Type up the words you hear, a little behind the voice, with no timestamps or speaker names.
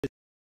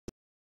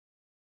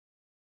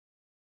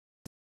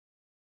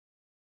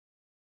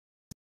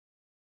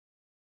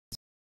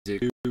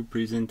YouTube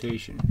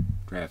presentation.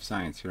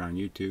 DraftScience here on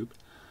YouTube.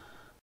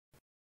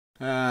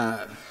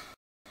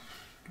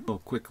 Little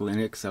quick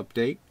Linux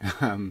update.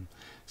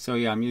 So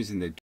yeah, I'm using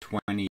the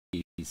 20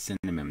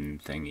 cinnamon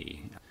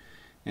thingy,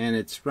 and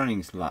it's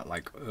running a lot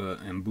like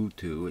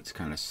Ubuntu. It's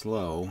kind of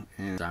slow,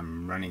 and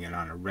I'm running it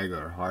on a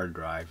regular hard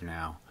drive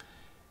now.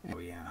 Oh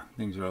yeah,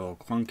 things are a little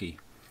clunky.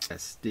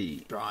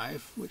 SD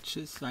drive, which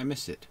is, I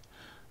miss it.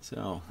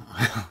 So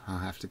I'll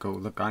have to go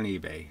look on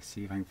eBay,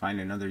 see if I can find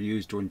another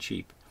used one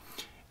cheap.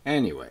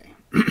 Anyway,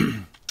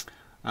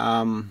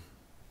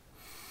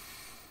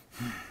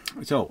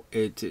 so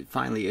it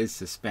finally is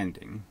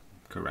suspending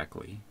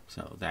correctly,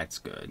 so that's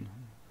good.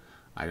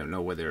 I don't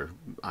know whether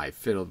I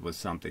fiddled with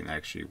something that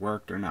actually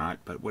worked or not,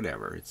 but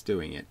whatever, it's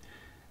doing it.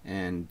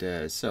 And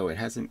so it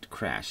hasn't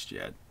crashed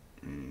yet,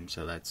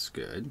 so that's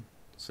good.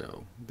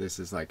 So this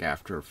is like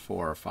after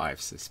 4 or 5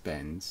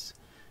 suspends,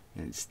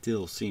 and it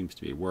still seems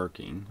to be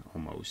working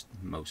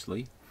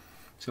mostly.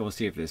 So we'll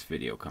see if this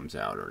video comes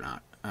out or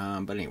not.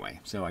 But anyway,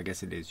 so I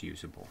guess it is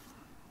usable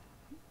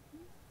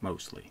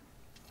mostly.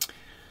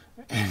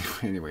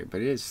 Anyway,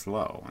 but it is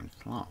slow and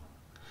slow.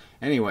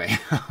 Anyway,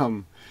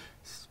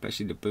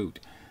 especially to boot.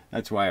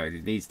 That's why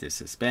it needs to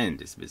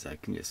suspend, is because I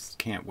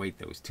can't wait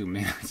those 2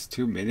 minutes.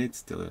 2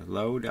 minutes to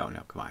load? Oh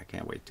no, come on, I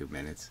can't wait 2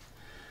 minutes.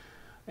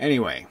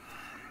 Anyway.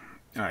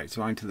 Alright,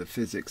 so on to the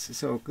physics.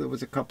 So there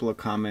was a couple of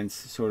comments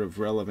sort of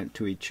relevant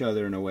to each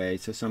other in a way.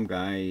 So some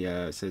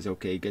guy says,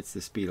 okay, gets the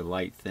speed of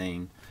light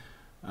thing.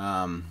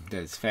 That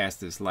as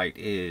fast as light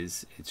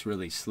is, it's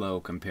really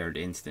slow compared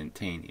to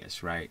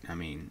instantaneous, right? I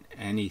mean,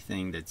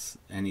 anything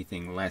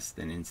less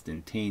than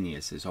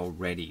instantaneous is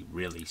already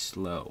really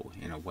slow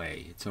in a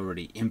way. It's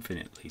already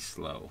infinitely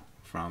slow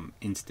from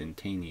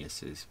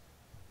instantaneous's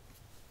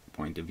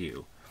point of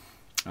view.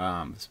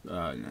 Not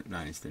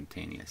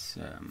instantaneous.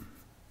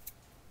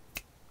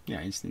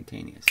 Yeah,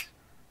 instantaneous.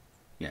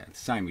 Yeah,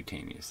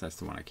 simultaneous. That's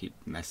the one I keep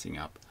messing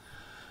up.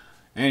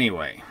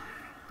 Anyway,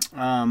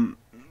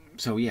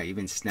 so yeah,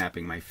 even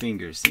snapping my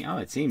fingers. Oh,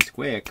 it seems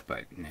quick,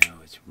 but no,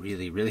 it's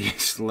really, really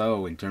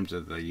slow in terms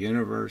of the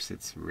universe.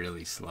 It's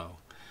really slow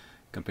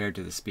compared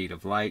to the speed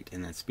of light,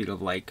 and the speed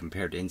of light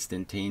compared to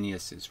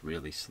instantaneous is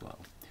really slow.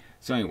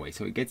 So anyway,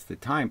 so he gets the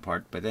time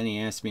part, but then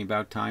he asks me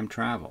about time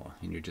travel,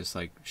 and you're just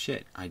like,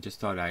 shit, I just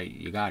thought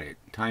you got it.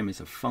 Time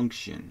is a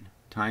function.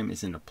 Time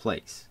isn't a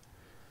place.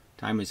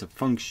 Time is a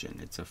function.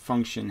 It's a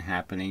function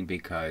happening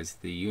because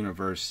the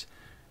universe,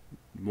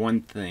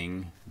 one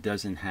thing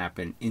doesn't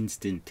happen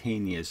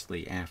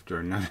instantaneously after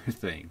another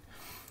thing.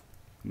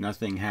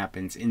 Nothing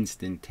happens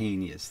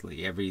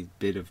instantaneously. Every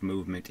bit of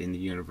movement in the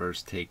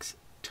universe takes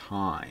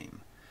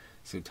time.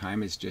 So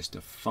time is just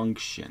a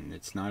function.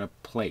 It's not a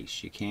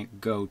place. You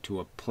can't go to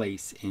a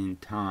place in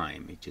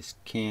time. It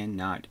just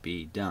cannot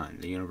be done.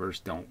 The universe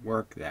don't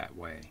work that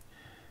way.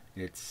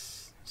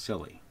 It's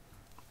silly.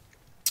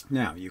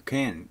 Now, you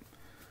can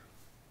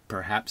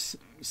perhaps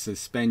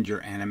suspend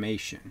your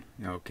animation.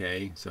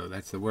 Okay, so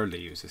that's the word they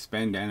use,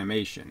 suspend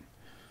animation.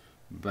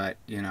 But,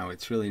 you know,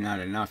 it's really not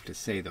enough to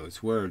say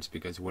those words,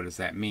 because what does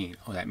that mean?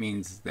 Oh, that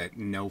means that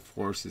no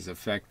force is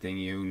affecting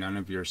you, none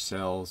of your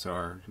cells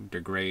are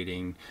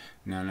degrading,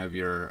 none of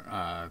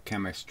your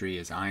chemistry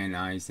is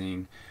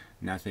ionizing,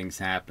 nothing's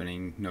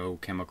happening, no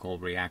chemical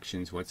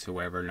reactions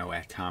whatsoever, no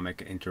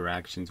atomic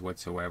interactions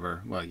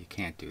whatsoever. Well, you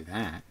can't do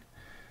that.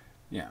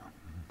 Yeah.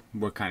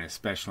 What kind of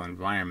special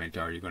environment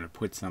are you going to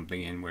put something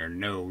in where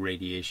no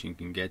radiation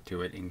can get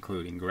to it,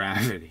 including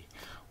gravity?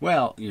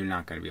 Well, you're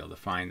not going to be able to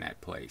find that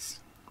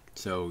place.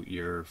 So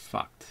you're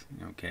fucked.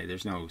 Okay,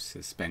 there's no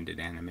suspended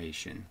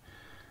animation.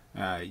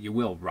 You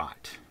will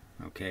rot.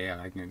 Okay,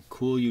 I can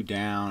cool you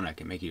down, I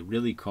can make you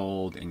really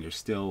cold, and you're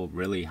still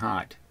really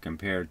hot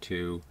compared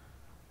to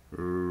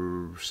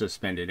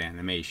suspended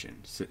animation.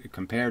 So,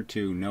 compared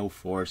to no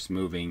force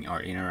moving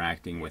or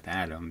interacting with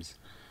atoms,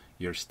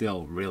 you're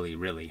still really,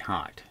 really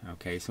hot.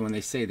 Okay, so when they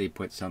say they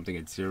put something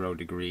at 0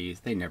 degrees,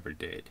 they never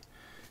did.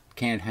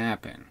 Can't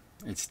happen.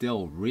 It's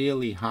still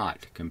really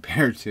hot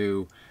compared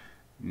to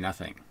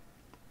nothing.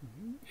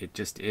 It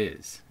just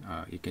is.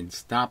 You can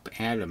stop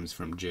atoms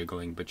from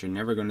jiggling, but you're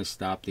never going to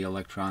stop the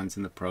electrons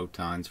and the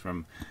protons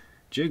from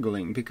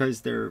jiggling,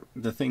 because the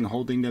thing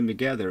holding them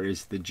together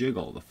is the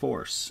jiggle, the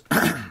force.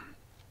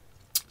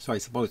 So I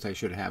suppose I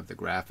should have the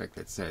graphic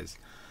that says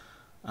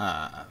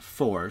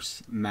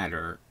force,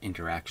 matter,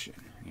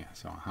 interaction. Yeah,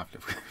 so I'll have to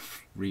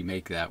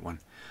remake that one.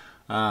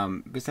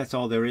 Because that's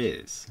all there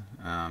is.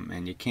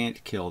 And you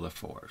can't kill the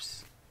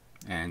force.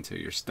 And so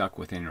you're stuck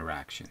with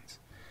interactions.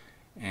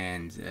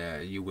 And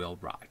you will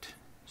rot.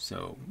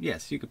 So,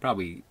 yes, you could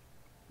probably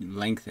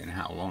lengthen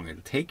how long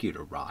it'll take you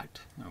to rot.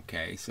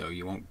 Okay, so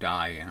you won't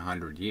die in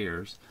 100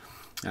 years.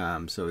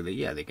 So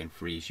they can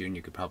freeze you, and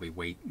you could probably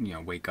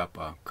wake up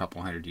a couple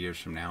 100 years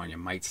from now, and you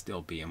might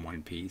still be in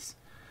one piece.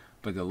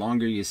 But the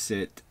longer you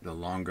sit, the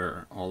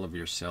longer all of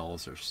your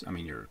cells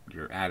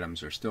your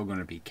atoms are still going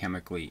to be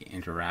chemically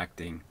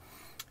interacting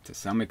to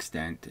some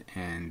extent,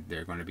 and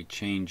they're going to be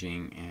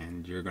changing,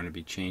 and you're going to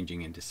be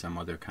changing into some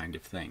other kind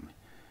of thing.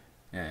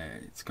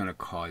 It's going to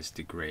cause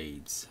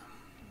degrades.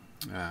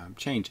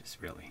 changes,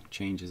 really.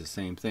 Change is the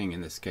same thing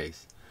in this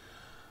case.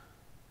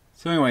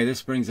 So anyway,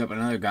 this brings up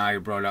another guy who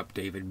brought up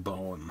David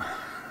Bohm,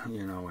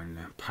 you know, and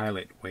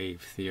pilot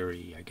wave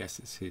theory, I guess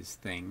is his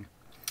thing.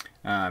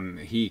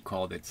 He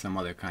called it some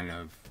other kind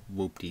of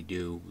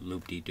whoop-de-doo,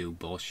 loop-de-doo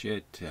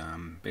bullshit.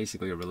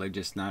 Basically a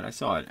religious nut. I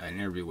saw an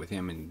interview with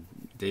him and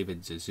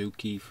David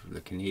Suzuki,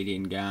 the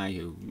Canadian guy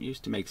who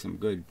used to make some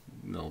good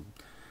little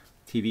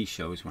TV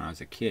shows when I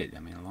was a kid. I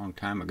mean, a long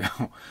time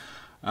ago.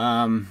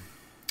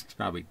 He's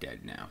probably dead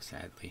now,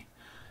 sadly.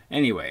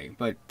 Anyway,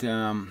 but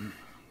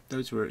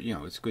those were, you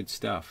know, it's good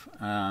stuff.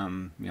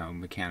 You know,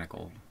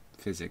 mechanical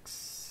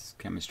physics,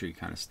 chemistry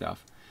kind of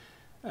stuff.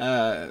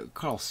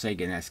 Carl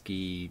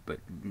Sagan-esque, but,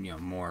 you know,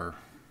 more,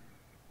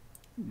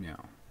 you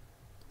know,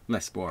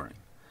 less boring.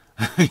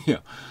 Yeah.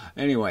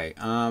 Anyway,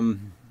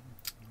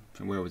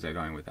 where was I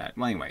going with that?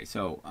 Well, anyway,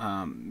 so,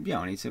 you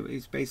know, and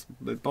he's based,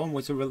 but Bohm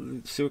was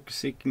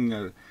seeking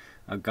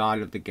a God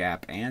of the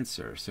gap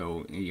answer.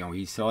 So, you know,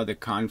 he saw the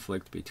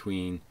conflict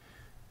between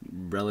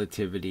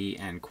relativity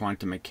and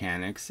quantum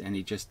mechanics, and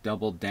he just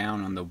doubled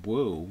down on the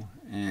woo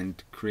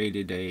and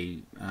created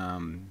a,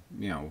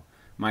 you know,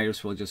 might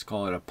as well just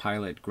call it a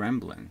pilot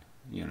gremlin,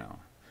 you know,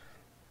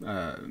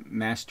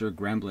 master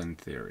gremlin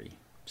theory.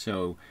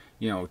 So,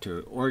 you know,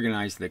 to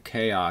organize the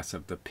chaos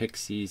of the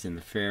pixies and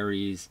the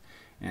fairies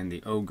and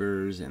the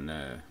ogres and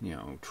the, you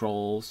know,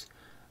 trolls,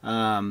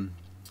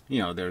 you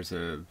know, there's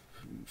a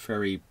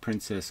fairy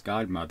princess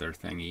godmother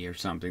thingy or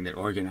something that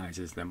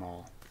organizes them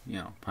all, you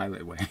know,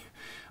 pilot way.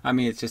 I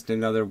mean, it's just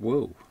another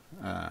woo.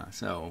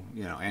 So,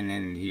 you know, and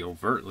then he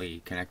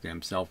overtly connected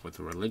himself with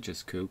a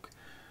religious kook.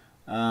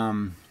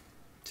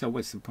 So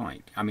what's the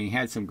point? I mean, he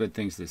had some good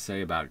things to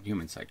say about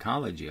human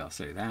psychology, I'll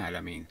say that.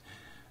 I mean,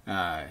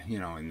 you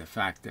know, in the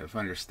fact of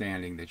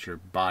understanding that your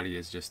body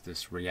is just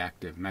this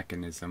reactive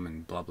mechanism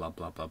and blah, blah,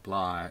 blah, blah,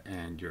 blah,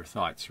 and your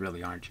thoughts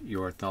really aren't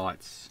your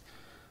thoughts.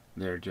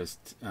 They're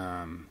just,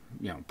 you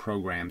know,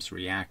 programs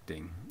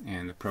reacting,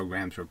 and the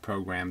programs were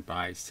programmed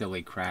by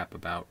silly crap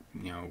about,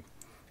 you know,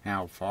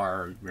 how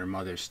far your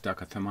mother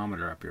stuck a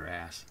thermometer up your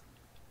ass.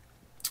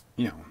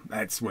 You know,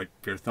 that's what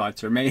your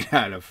thoughts are made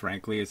out of,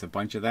 frankly, is a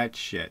bunch of that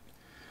shit.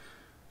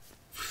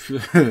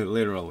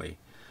 Literally.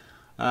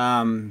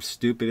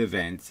 Stupid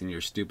events in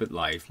your stupid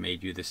life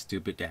made you the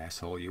stupid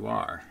asshole you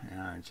are.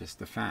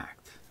 Just a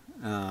fact.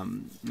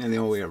 And the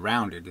only way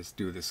around it is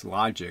do this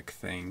logic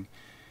thing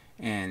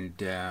and,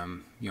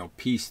 you know,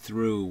 piece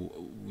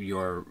through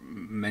your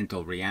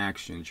mental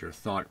reactions, your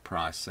thought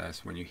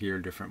process. When you hear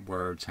different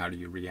words, how do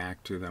you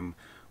react to them?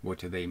 What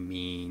do they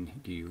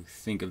mean? Do you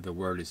think of the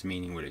word as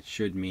meaning what it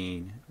should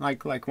mean?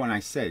 Like when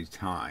I said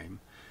time,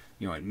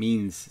 you know, it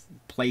means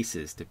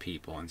places to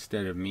people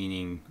instead of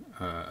meaning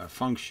a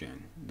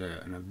function.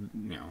 You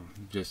know,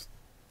 just,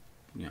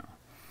 you know,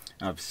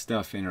 of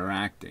stuff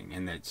interacting.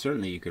 And that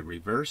certainly you could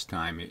reverse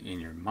time in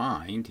your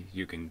mind.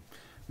 You can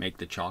make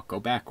the chalk go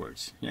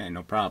backwards. Yeah,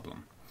 no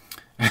problem.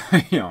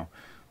 You know,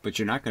 but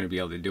you're not going to be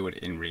able to do it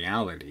in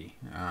reality.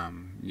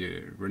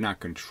 We're not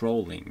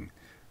controlling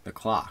the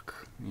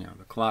clock. You know,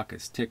 the clock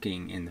is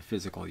ticking in the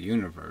physical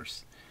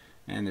universe,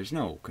 and there's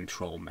no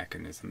control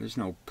mechanism. There's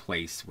no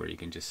place where you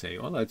can just say,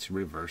 well, let's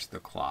reverse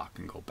the clock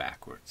and go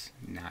backwards.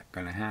 Not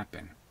going to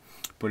happen.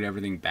 Put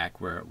everything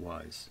back where it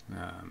was.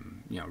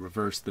 You know,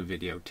 reverse the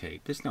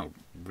videotape. There's no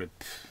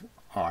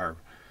R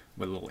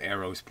with little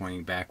arrows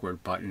pointing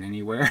backward button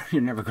anywhere.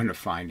 You're never going to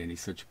find any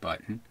such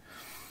button.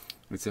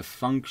 It's a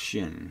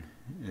function,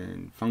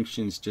 and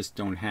functions just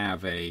don't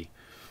have a,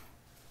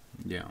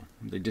 you know,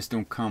 they just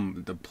don't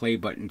come, the play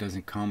button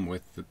doesn't come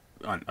with the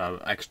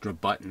extra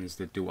buttons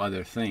that do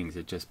other things.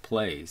 It just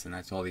plays, and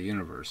that's all the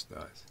universe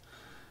does.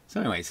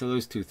 So anyway, so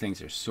those two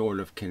things are sort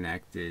of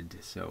connected,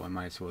 so I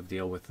might as well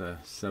deal with the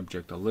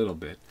subject a little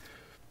bit.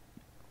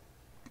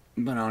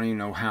 But I don't even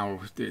know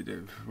how,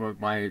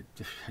 why,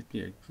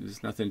 yeah,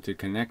 there's nothing to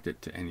connect it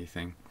to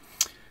anything.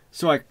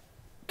 So I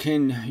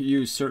can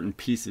use certain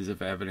pieces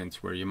of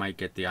evidence where you might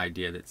get the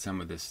idea that some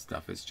of this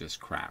stuff is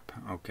just crap.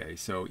 Okay,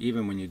 so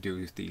even when you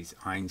do these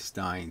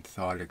Einstein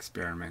thought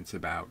experiments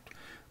about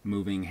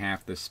moving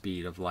half the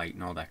speed of light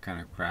and all that kind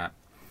of crap,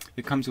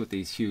 it comes with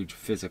these huge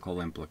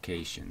physical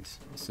implications.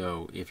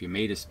 So if you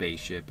made a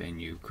spaceship and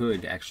you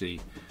could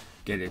actually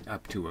get it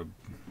up to a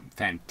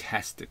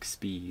fantastic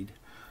speed,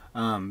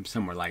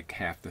 somewhere like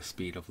half the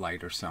speed of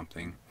light or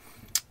something,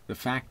 the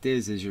fact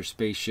is your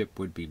spaceship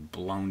would be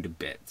blown to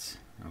bits.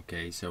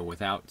 Okay, so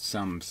without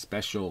some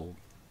special,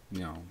 you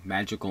know,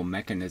 magical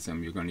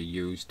mechanism you're going to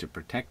use to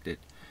protect it,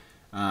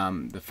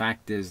 the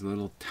fact is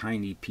little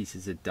tiny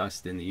pieces of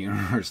dust in the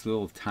universe,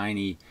 little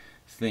tiny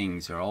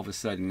things are all of a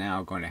sudden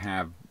now going to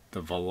have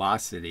the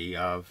velocity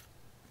of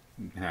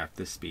half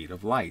the speed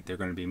of light. They're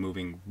going to be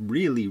moving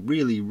really,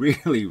 really,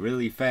 really,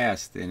 really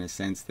fast, in a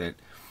sense that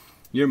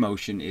your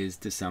motion is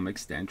to some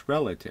extent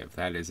relative.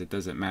 That is, it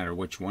doesn't matter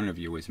which one of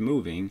you is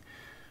moving.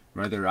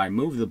 Whether I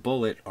move the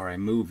bullet or I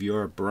move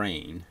your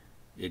brain,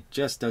 it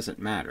just doesn't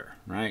matter,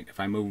 right? If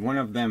I move one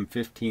of them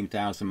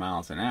 15,000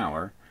 miles an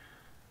hour,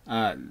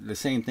 the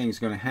same thing's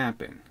going to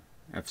happen.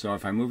 So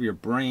if I move your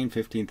brain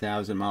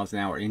 15,000 miles an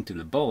hour into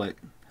the bullet,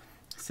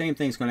 same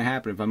thing's going to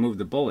happen if I move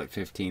the bullet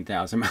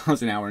 15,000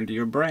 miles an hour into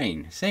your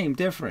brain. Same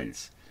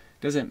difference.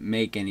 Doesn't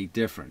make any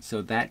difference.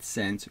 So that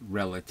sense,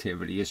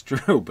 relativity is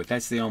true, but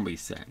that's the only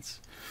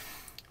sense.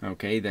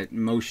 Okay, that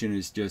motion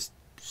is just,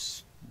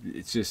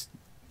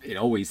 it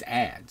always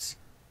adds.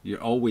 You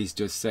always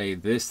just say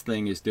this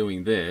thing is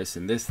doing this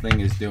and this thing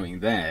is doing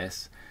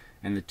this,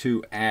 and the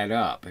two add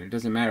up. And it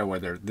doesn't matter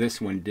whether this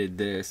one did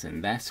this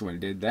and that one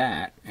did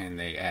that and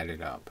they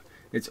added up.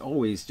 It's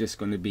always just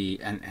going to be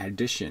an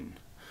addition.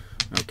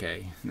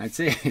 Okay, and that's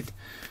it.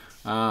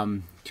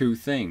 Two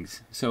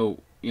things.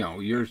 So, you know,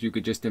 you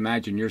could just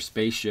imagine your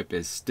spaceship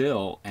is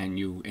still, and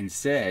you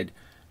instead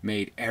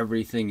made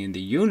everything in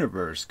the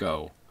universe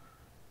go,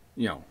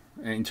 you know,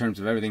 in terms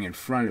of everything in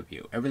front of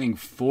you. Everything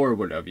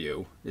forward of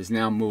you is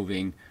now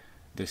moving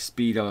the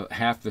speed of,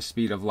 half the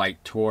speed of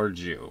light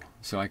towards you.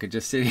 So I could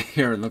just sit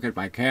here and look at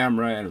my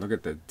camera and look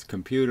at the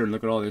computer and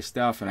look at all this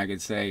stuff, and I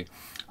could say,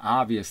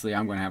 obviously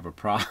I'm going to have a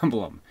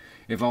problem.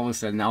 If all of a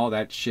sudden all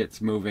that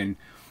shit's moving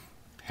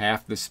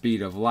half the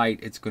speed of light,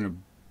 it's going to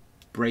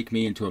break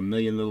me into a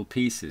million little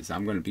pieces.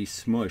 I'm going to be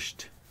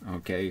smushed,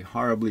 okay?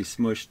 Horribly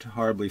smushed,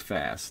 horribly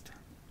fast.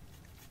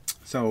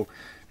 So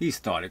these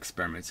thought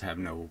experiments have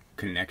no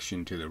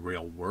connection to the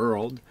real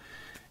world.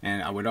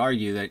 And I would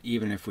argue that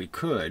even if we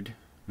could,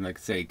 like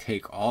say,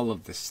 take all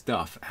of the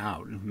stuff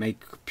out and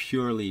make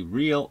purely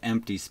real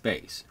empty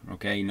space,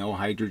 okay? No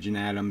hydrogen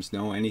atoms,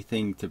 no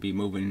anything to be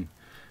moving.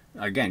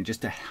 Again,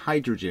 just a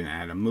hydrogen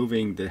atom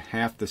moving the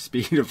half the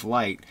speed of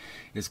light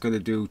is going to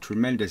do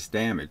tremendous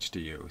damage to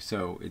you.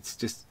 So it's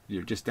just,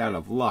 you're just out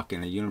of luck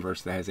in a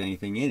universe that has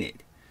anything in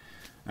it.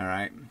 All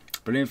right.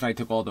 But if I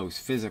took all those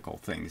physical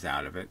things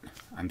out of it,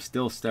 I'm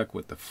still stuck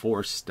with the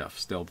force stuff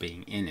still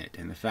being in it.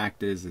 And the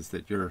fact is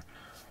that your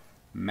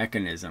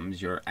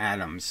mechanisms, your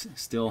atoms,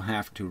 still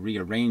have to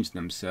rearrange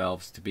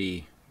themselves to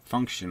be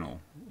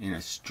functional in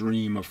a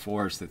stream of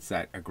force that's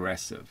that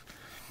aggressive.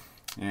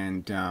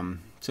 And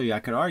so yeah, I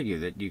could argue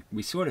that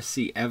we sort of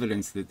see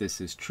evidence that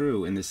this is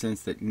true in the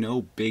sense that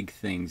no big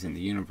things in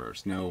the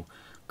universe, no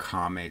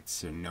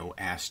comets and no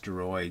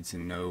asteroids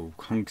and no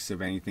hunks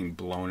of anything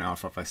blown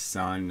off of a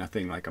sun,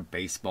 nothing like a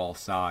baseball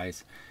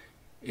size,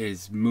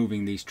 is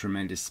moving these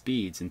tremendous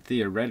speeds. And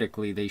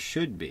theoretically they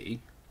should be,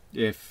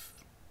 if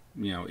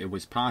you know it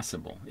was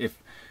possible,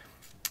 if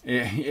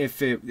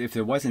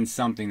there wasn't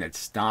something that's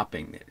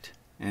stopping it.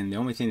 And the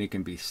only thing that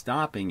can be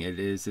stopping it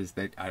is that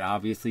it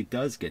obviously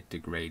does get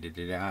degraded.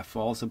 It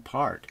falls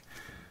apart.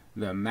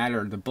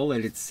 The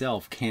bullet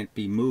itself can't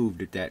be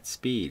moved at that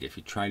speed. If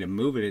you try to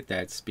move it at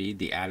that speed,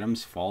 the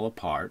atoms fall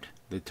apart.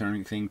 The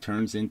thing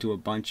turns into a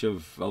bunch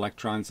of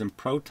electrons and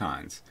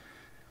protons.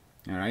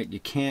 All right, you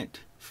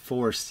can't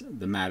force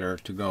the matter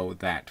to go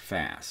that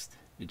fast.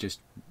 It just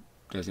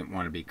doesn't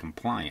want to be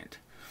compliant.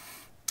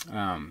 It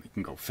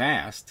can go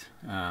fast,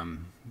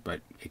 but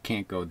it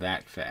can't go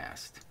that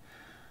fast.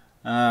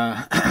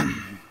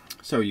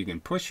 So you can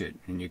push it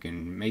and you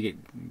can make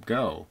it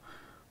go,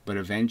 but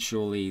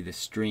eventually the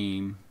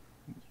stream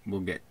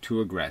will get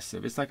too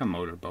aggressive. It's like a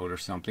motorboat or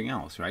something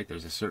else, right?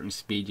 There's a certain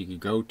speed you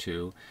could go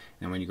to,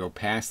 and when you go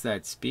past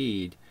that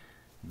speed,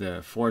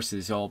 the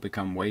forces all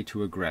become way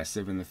too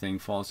aggressive and the thing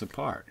falls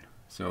apart.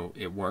 So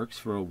it works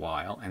for a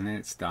while and then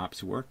it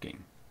stops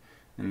working.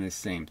 And the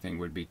same thing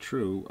would be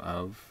true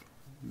of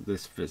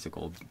this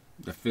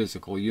the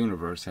physical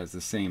universe has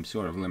the same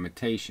sort of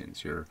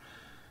limitations. Your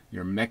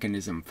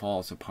mechanism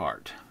falls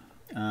apart.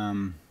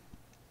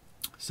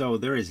 So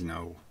there is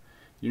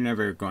you're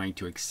never going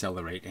to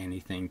accelerate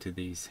anything to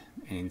these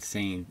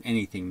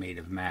anything made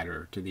of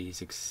matter to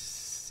these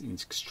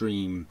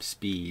extreme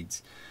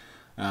speeds.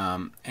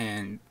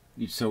 And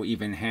so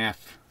even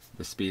half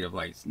the speed of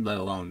light, let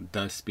alone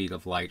the speed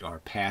of light or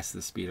past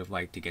the speed of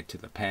light to get to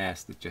the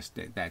past,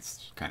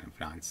 that's kind of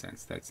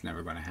nonsense. That's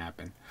never going to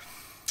happen.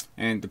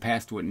 And the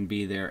past wouldn't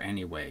be there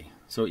anyway.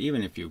 So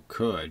even if you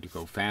could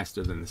go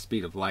faster than the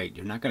speed of light,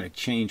 you're not going to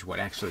change what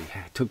actually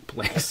took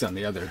place on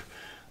the other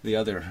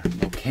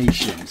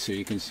location. So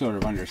you can sort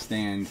of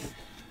understand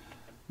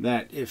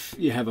that if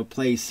you have a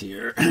place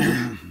here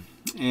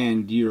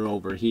and you're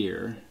over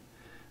here,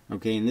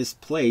 okay, and this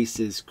place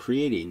is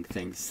creating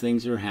things.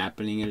 Things are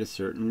happening at a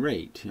certain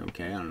rate.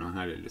 Okay, I don't know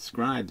how to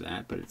describe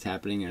that, but it's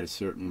happening at a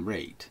certain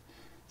rate.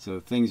 So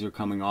things are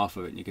coming off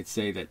of it, and you could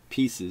say that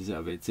pieces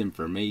of its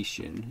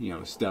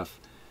information,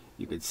 stuff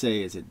you could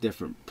say is at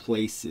different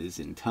places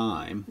in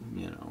time,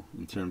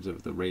 in terms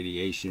of the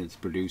radiation it's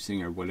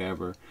producing or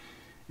whatever.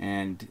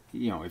 And,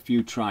 if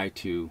you try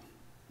to,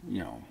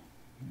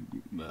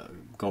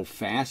 go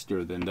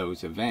faster than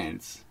those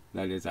events,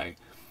 that is,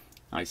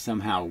 I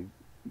somehow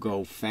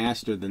go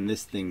faster than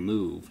this thing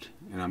moved,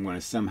 and I'm going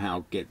to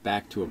somehow get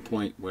back to a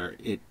point where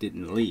it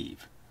didn't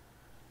leave.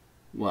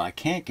 Well, I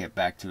can't get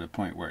back to the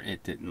point where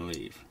it didn't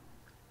leave.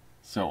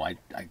 So I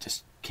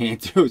just can't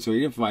do it. So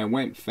even if I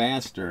went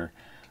faster,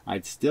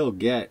 I'd still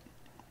get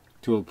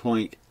to a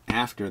point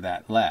after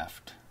that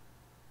left.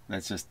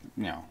 That's just,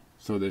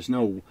 so there's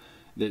no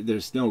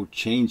there's no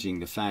changing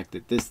the fact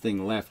that this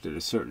thing left at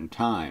a certain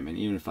time, and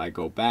even if I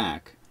go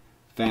back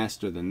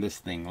faster than this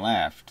thing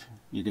left,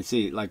 you can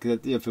see, like,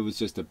 if it was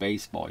just a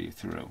baseball you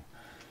threw,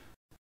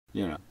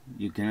 you know,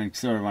 you can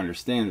sort of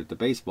understand that the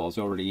baseball's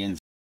already in,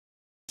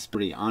 it's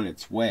pretty on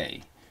its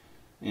way,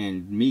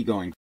 and me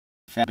going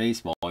fast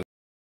baseball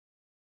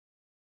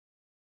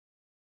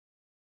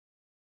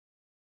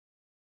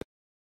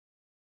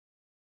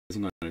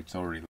isn't going to, it's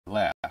already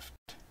left,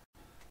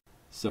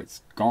 so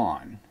it's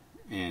gone,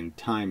 and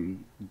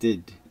time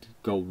did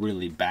go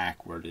really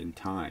backward in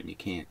time. You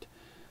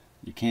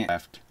can't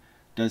left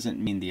doesn't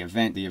mean the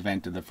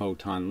event of the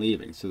photon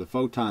leaving. So the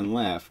photon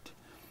left,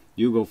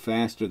 you go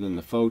faster than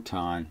the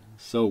photon,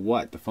 so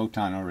what? The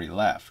photon already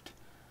left.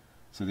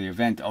 So the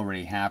event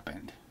already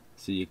happened.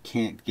 So you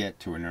can't get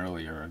to an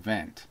earlier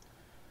event.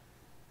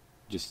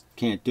 Just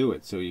can't do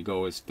it. So you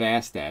go as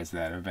fast as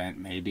that event,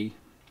 maybe.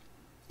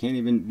 Can't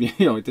even,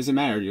 you know, it doesn't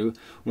matter.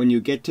 When you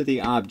get to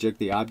the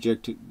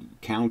object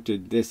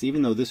counted this,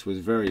 even though this was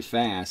very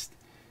fast,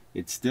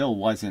 it still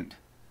wasn't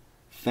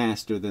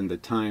faster than the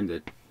time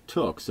that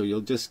took. So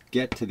you'll just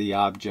get to the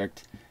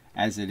object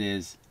as it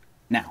is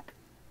now.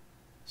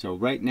 So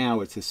right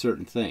now it's a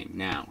certain thing.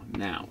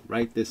 Now,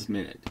 right this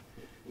minute,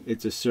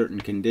 it's a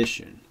certain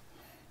condition.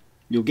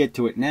 You'll get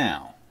to it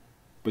now,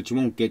 but you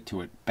won't get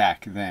to it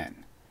back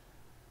then.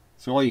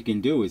 So all you can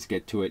do is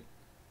get to it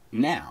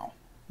now,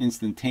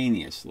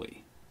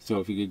 instantaneously. So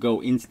if you could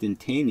go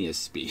instantaneous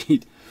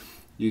speed,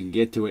 you can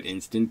get to it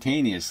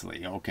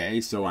instantaneously.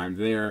 Okay, so I'm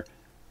there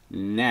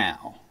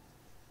now.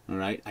 All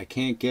right, I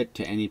can't get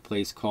to any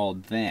place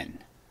called then.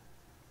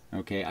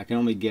 Okay, I can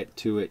only get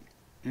to it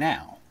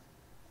now.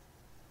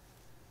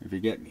 If you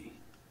get me.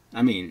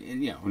 I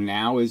mean, you know,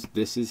 now is,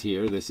 this is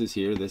here, this is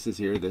here, this is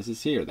here, this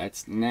is here.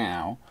 That's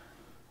now.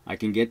 I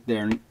can get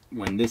there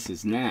when this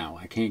is now.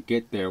 I can't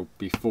get there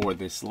before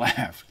this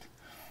left.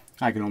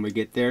 I can only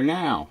get there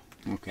now.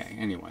 Okay,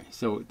 anyway,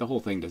 so the whole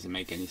thing doesn't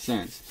make any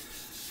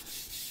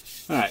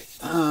sense. All right,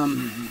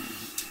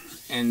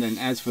 and then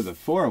as for the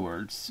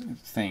forwards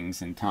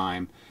things in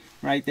time,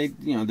 right? They,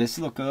 you know, this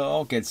look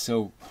all gets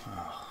so,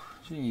 oh,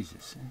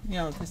 Jesus, you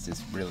know, this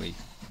is really,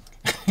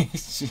 I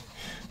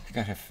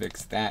gotta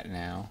fix that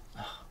now.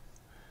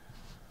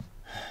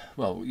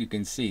 Well, you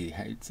can see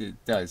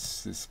it does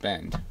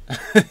suspend,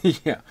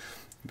 yeah,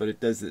 but it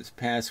does this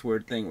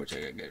password thing, which I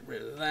gotta get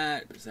rid of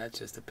that because that's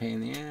just a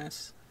pain in the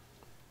ass.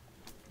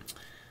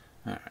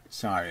 All right,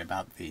 sorry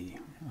about the.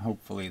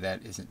 Hopefully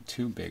that isn't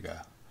too big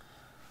a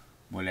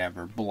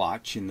whatever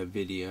blotch in the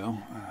video.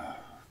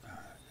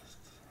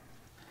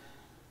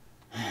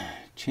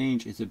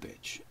 Change is a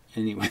bitch.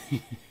 Anyway,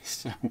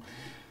 so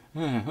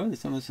oh,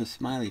 there's almost a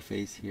smiley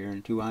face here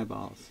and 2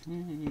 eyeballs.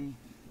 Yay.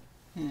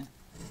 Yeah.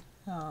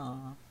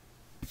 Aww.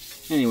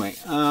 Anyway,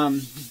 all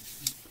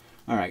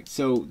right.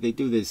 So they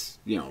do this,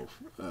 you know,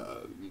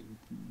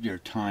 your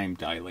time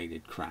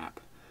dilated crap,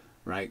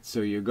 right?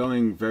 So you're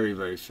going very,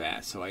 very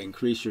fast. So I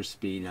increase your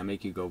speed and I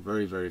make you go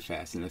very, very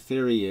fast. And the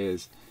theory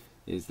is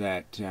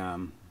that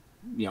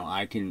you know,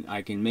 I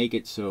can make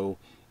it so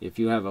if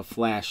you have a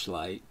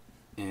flashlight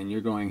and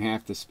you're going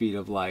half the speed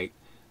of light,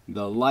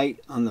 the light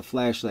on the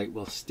flashlight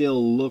will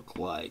still look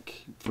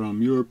like,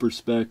 from your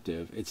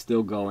perspective, it's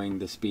still going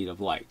the speed of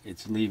light.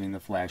 It's leaving the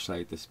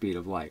flashlight the speed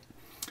of light.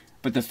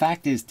 But the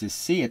fact is, to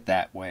see it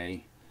that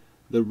way,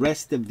 the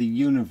rest of the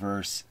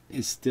universe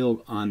is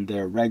still on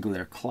their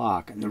regular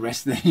clock. And the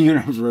rest of the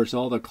universe,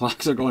 all the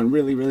clocks are going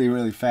really, really,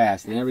 really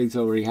fast. And everything's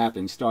already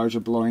happening. Stars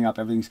are blowing up.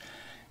 Everything's,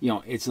 you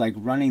know, it's like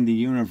running the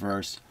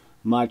universe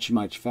much,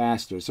 much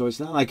faster. So it's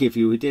not like if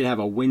you did have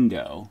a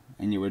window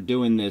and you were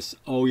doing this,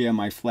 oh yeah,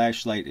 my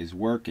flashlight is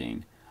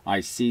working.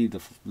 I see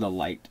the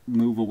light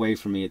move away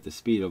from me at the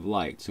speed of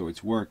light, so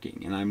it's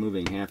working, and I'm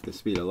moving half the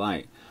speed of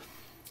light.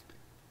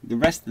 The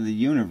rest of the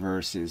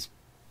universe is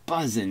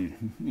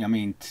buzzing. I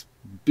mean,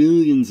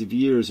 billions of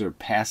years are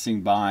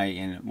passing by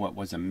in what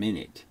was a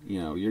minute.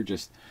 You know, you're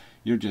just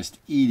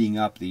eating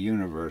up the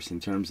universe in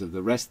terms of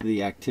the rest of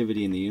the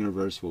activity in the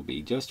universe will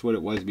be just what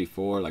it was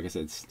before. Like I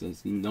said,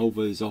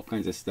 novas, all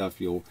kinds of stuff.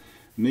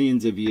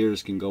 Millions of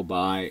years can go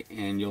by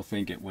and you'll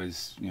think it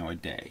was, you know, a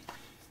day.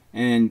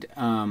 And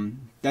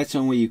that's the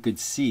only way you could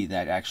see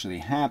that actually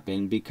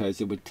happen,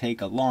 because it would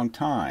take a long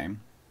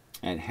time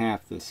at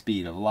half the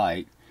speed of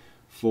light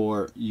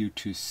for you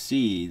to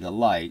see the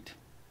light.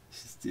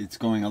 It's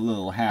going a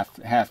little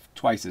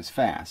twice as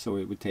fast, so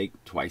it would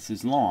take twice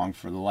as long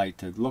for the light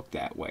to look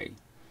that way.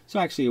 So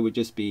actually it would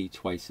just be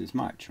twice as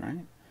much,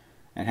 right?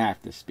 At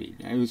half the speed.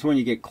 And it was when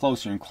you get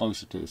closer and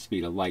closer to the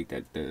speed of light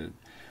that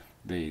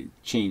the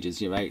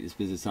changes, right? It's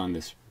because it's on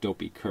this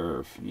dopey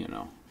curve, you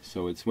know.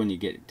 So it's when you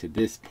get to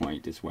this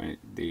point is when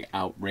the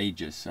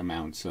outrageous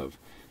amounts of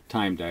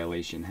time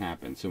dilation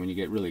happen. So when you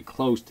get really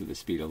close to the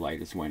speed of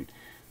light is when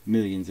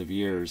millions of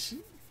years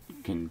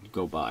can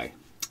go by.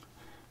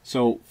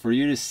 So for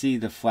you to see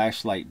the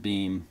flashlight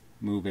beam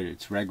move at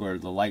its regular,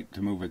 the light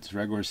to move at its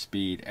regular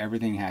speed,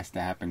 everything has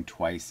to happen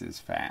twice as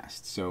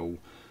fast. So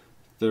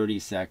 30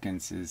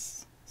 seconds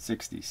is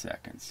 60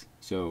 seconds.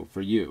 So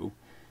for you,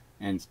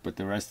 but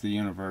the rest of the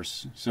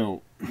universe.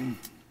 So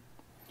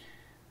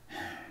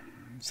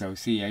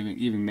see,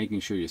 even making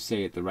sure you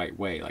say it the right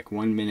way. Like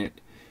 1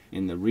 minute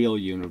in the real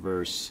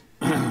universe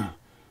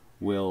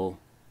will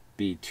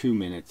be 2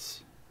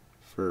 minutes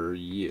for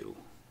you.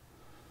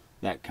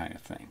 That kind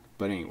of thing.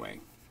 But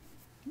anyway.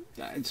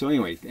 So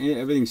anyway,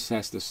 everything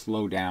has to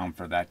slow down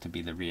for that to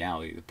be the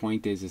reality. The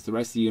point is the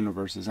rest of the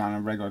universe is on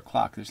a regular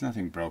clock. There's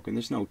nothing broken.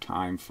 There's no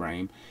time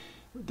frame.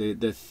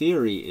 The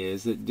theory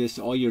is that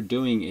all you're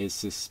doing is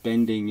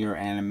suspending your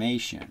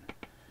animation.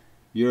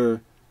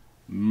 Your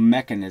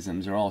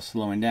mechanisms are all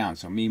slowing down.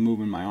 So me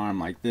moving my arm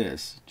like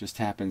this just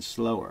happens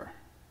slower.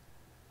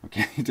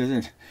 Okay, it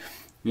doesn't,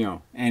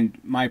 and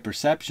my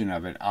perception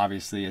of it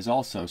obviously is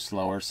also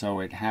slower, so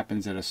it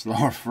happens at a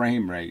slower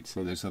frame rate.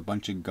 So there's a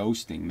bunch of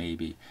ghosting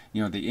maybe.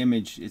 The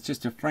image, it's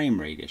just a frame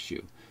rate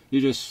issue.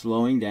 You're just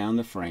slowing down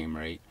the frame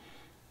rate.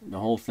 The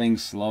whole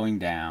thing's slowing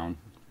down.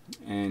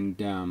 And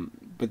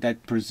but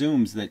that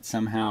presumes that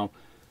somehow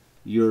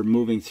you're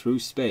moving through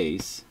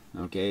space,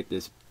 okay, at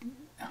this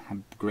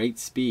great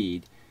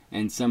speed,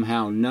 and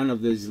somehow none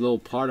of these little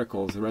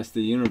particles, the rest of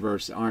the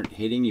universe, aren't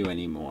hitting you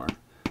anymore.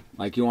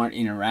 Like you aren't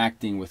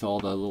interacting with all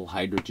the little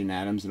hydrogen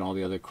atoms and all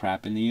the other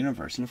crap in the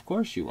universe. And of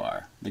course you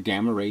are. The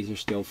gamma rays are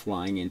still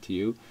flying into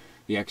you.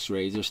 The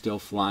X-rays are still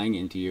flying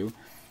into you.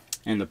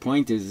 And the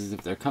point is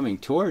if they're coming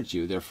towards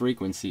you, their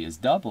frequency is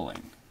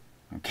doubling.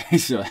 Okay,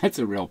 so that's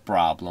a real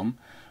problem.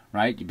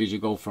 Right? Because you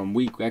go from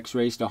weak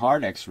X-rays to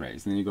hard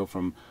X-rays. Then you go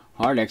from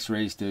hard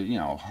X-rays to,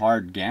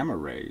 hard gamma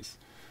rays.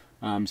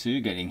 So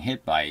you're getting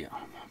hit by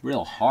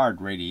real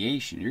hard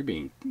radiation. You're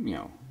being,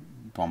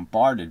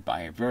 bombarded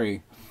by a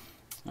very,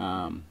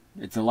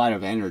 it's a lot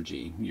of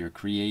energy you're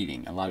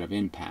creating, a lot of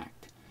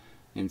impact.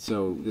 And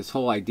so this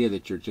whole idea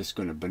that you're just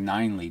going to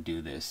benignly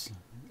do this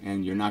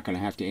and you're not going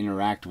to have to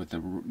interact with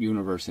the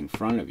universe in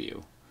front of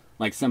you.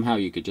 Like somehow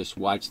you could just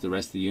watch the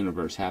rest of the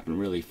universe happen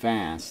really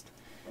fast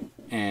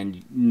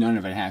and none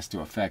of it has to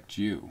affect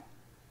you.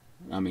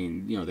 I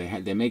mean,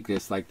 they make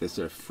this like this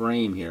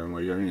frame here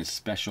where you're in a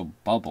special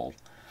bubble,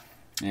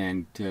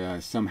 and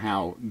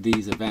somehow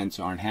these events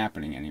aren't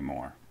happening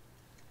anymore.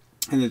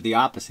 And that the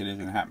opposite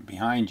isn't happening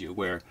behind you,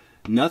 where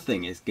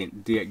nothing is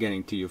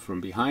getting to you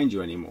from behind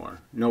you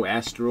anymore. No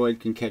asteroid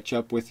can catch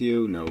up with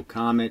you, no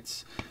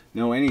comets,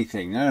 no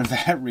anything. None of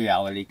that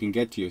reality can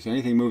get to you. So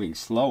anything moving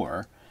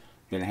slower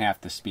than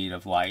half the speed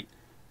of light,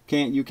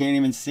 you can't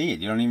even see it.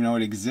 You don't even know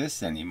it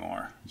exists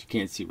anymore. You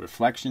can't see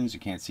reflections. You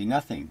can't see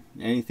nothing.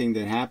 Anything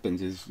that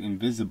happens is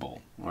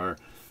invisible. Or,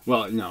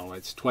 well, no,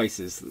 it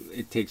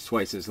takes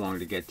twice as long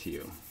to get to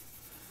you.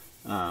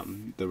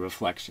 The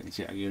reflections,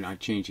 yeah, you're not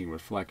changing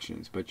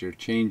reflections, but you're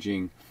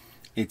changing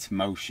its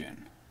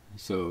motion.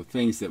 So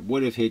things that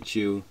would have hit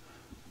you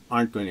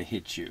aren't going to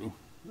hit you,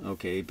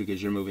 okay,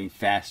 because you're moving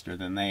faster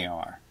than they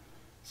are.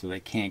 So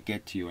they can't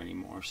get to you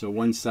anymore. So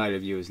one side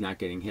of you is not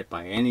getting hit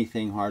by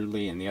anything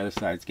hardly, and the other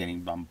side is getting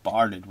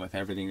bombarded with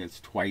everything that's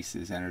twice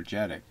as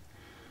energetic.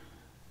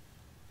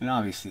 And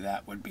obviously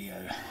that would be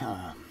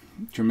a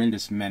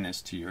tremendous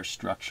menace to your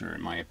structure,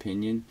 in my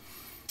opinion.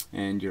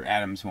 And your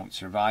atoms won't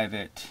survive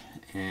it,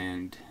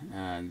 and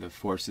the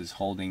forces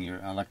holding your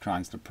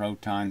electrons to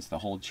protons, the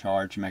whole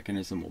charge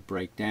mechanism will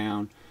break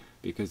down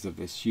because of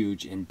this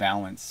huge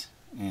imbalance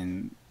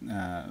in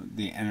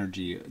the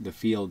energy, the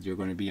field you're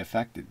going to be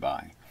affected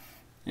by.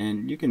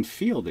 And you can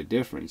feel the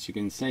difference. You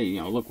can say,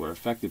 look, we're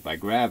affected by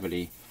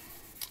gravity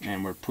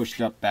and we're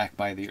pushed up back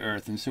by the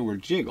earth, and so we're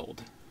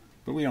jiggled,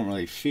 but we don't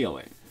really feel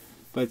it.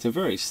 But it's a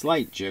very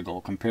slight jiggle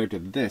compared to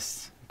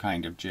this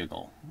kind of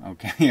jiggle,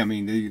 okay? I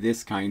mean,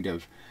 this kind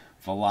of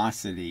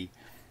velocity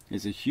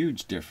is a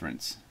huge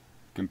difference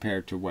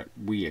compared to what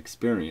we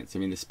experience. I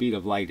mean, the speed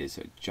of light is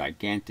a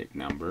gigantic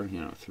number,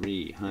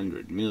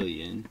 300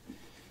 million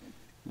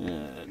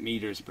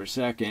meters per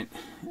second.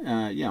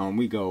 And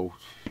we go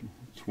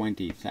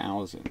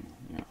 20,000,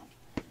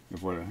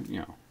 if we're,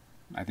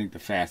 I think the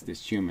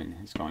fastest human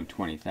has gone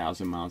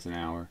 20,000 miles an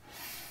hour.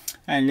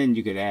 And then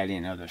you could add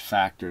in other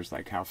factors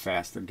like how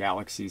fast the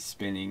galaxy's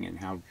spinning and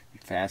how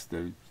fast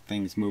the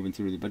things moving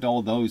through, but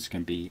all those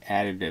can be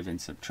additive and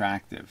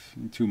subtractive.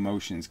 Two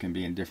motions can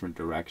be in different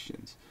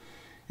directions.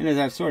 And as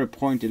I've sort of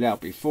pointed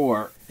out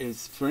before,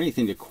 is for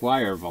anything to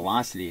acquire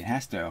velocity, it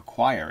has to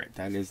acquire it.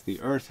 That is, the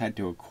Earth had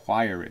to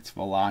acquire its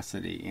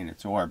velocity in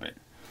its orbit.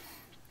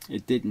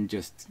 It didn't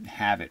just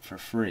have it for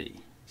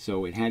free.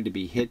 So it had to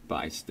be hit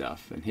by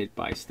stuff, and hit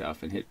by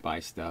stuff, and hit by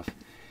stuff.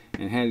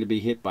 And it had to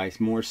be hit by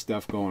more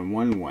stuff going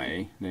one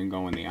way than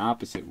going the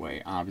opposite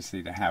way,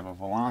 obviously, to have a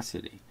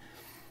velocity.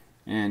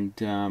 And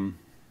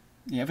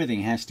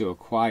everything has to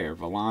acquire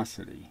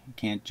velocity. You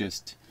can't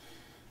just,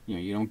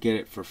 you don't get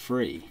it for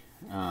free.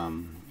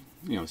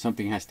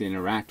 Something has to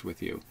interact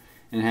with you,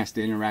 and it has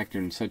to interact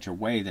in such a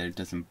way that it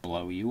doesn't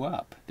blow you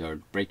up or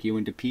break you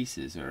into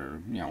pieces,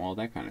 or all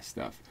that kind of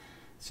stuff.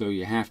 So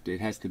it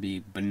has to be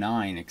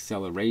benign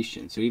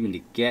acceleration. So even to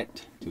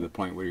get to the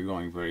point where you're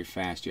going very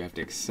fast, you have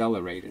to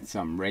accelerate at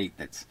some rate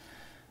that's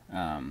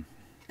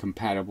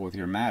compatible with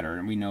your matter.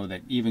 And we know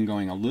that even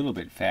going a little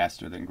bit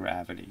faster than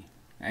gravity,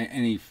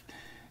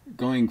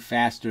 going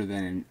faster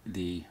than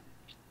the,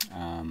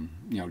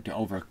 to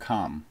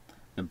overcome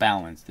the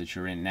balance that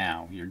you're in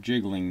now. You're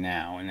jiggling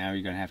now, and now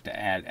you're going to have to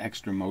add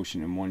extra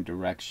motion in one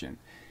direction.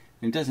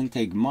 And it doesn't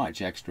take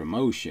much extra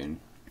motion,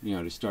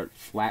 to start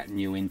flattening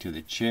you into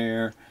the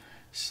chair,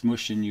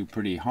 smushing you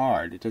pretty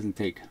hard. It doesn't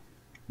take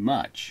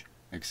much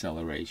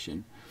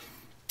acceleration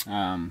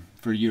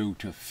for you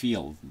to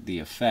feel the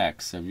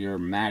effects of your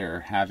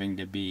matter having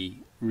to be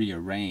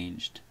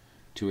rearranged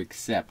to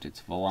accept its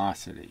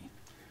velocity.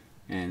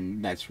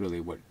 And that's really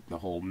what the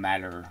whole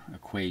matter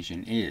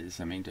equation is.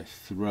 I mean, to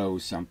throw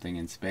something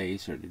in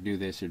space, or to do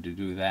this or to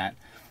do that,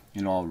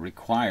 it all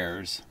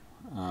requires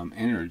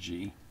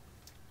energy,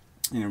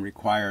 and it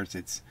requires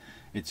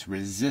its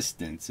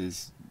resistance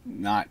is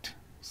not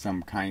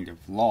some kind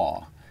of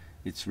law.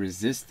 Its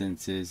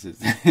resistance is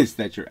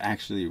that you're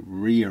actually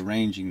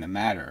rearranging the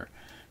matter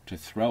to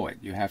throw it.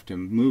 You have to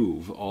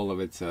move all of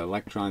its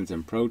electrons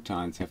and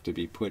protons have to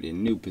be put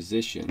in new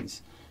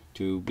positions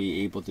to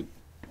be able to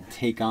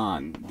take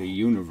on the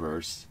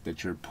universe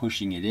that you're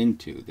pushing it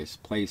into, this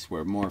place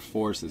where more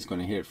force is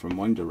going to hit it from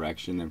one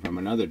direction than from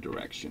another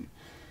direction.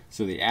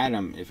 So the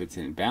atom, if it's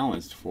in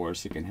balanced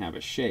force, it can have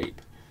a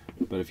shape.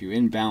 But if you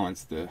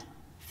imbalance the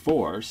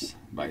force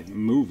by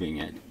moving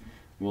it,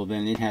 well,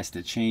 then it has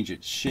to change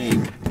its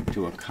shape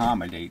to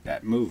accommodate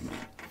that movement.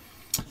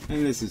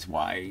 And this is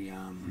why,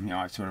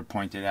 I've sort of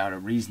pointed out a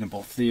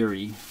reasonable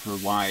theory for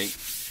why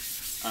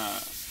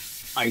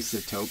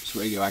isotopes,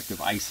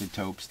 radioactive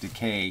isotopes,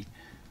 decay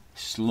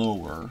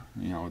slower.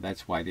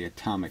 That's why the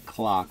atomic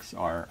clocks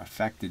are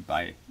affected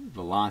by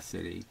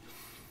velocity,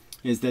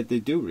 is that they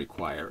do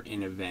require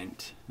an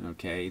event,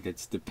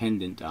 that's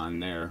dependent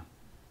on their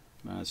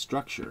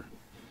structure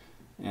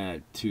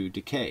to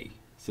decay.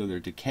 So their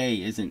decay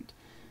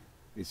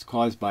is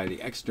caused by the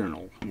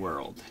external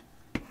world.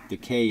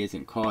 Decay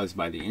isn't caused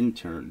by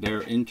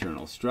their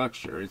internal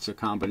structure. It's a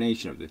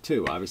combination of the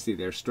two. Obviously,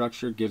 their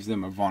structure gives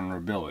them a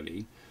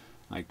vulnerability,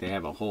 like they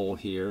have a hole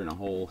here and a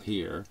hole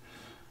here.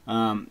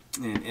 And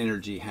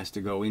energy has to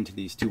go into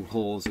these two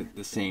holes at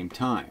the same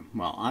time.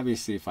 Well,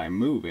 obviously, if I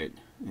move it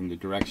in the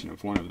direction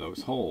of one of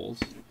those holes,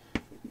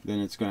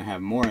 then it's going to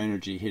have more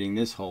energy hitting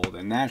this hole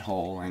than that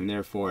hole, and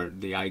therefore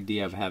the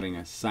idea of having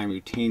a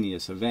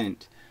simultaneous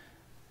event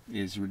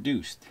is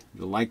reduced.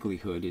 The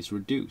likelihood is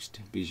reduced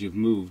because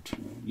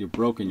you've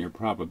broken your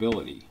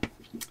probability.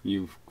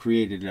 You've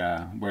created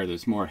where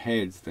there's more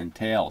heads than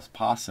tails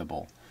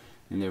possible,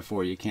 and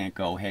therefore you can't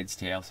go heads,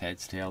 tails,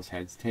 heads, tails,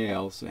 heads,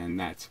 tails, and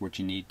that's what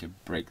you need to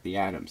break the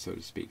atom, so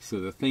to speak. So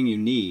the thing you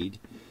need,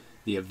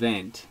 the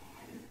event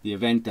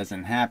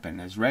doesn't happen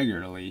as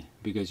regularly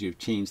because you've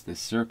changed the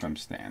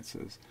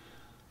circumstances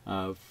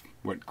of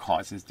what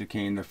causes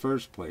decay in the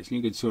first place. And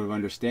you could sort of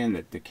understand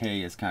that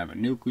decay is kind of a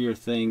nuclear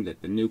thing,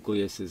 that the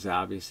nucleus is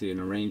obviously an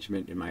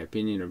arrangement, in my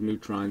opinion, of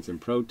neutrons and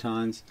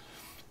protons.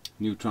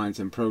 Neutrons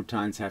and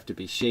protons have to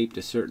be shaped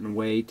a certain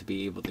way to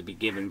be able to be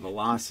given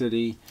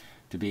velocity,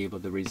 to be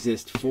able to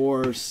resist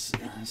force.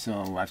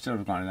 So I've sort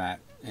of gone to that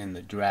in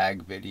the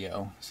drag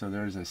video. So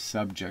there's a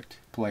subject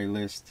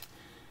playlist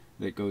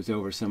that goes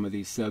over some of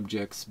these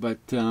subjects. But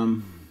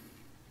so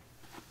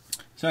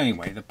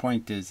anyway, the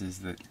point is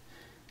that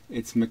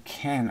it's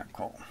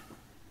mechanical.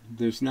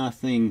 There's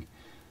nothing,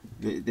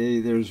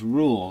 there's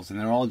rules, and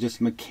they're all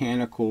just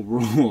mechanical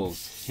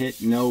rules.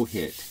 Hit, no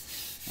hit.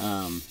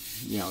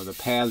 The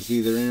paths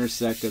either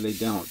intersect or they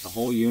don't. The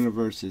whole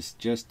universe is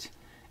just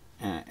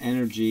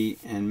energy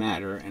and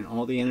matter, and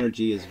all the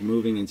energy is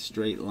moving in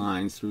straight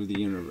lines through the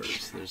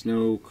universe. There's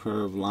no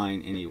curved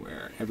line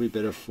anywhere. Every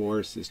bit of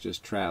force is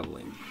just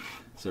traveling.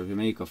 So if you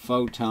make a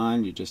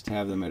photon, you just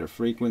have them at a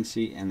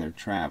frequency and they're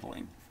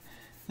traveling.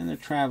 And they're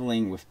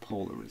traveling with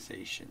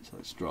polarization. So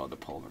let's draw the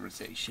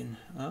polarization.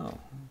 Oh,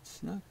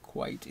 it's not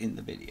quite in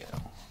the video.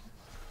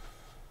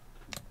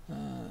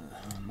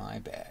 My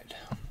bad.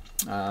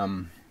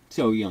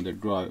 So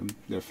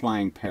they're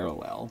flying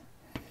parallel.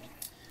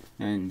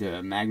 And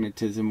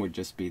magnetism would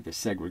just be the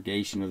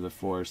segregation of the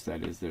force.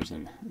 That is, there's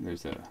an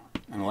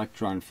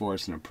electron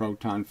force and a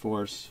proton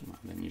force. Well,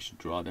 then you should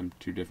draw them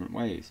two different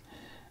ways.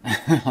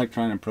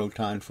 Electron and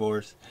proton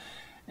force.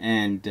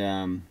 And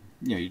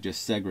you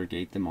just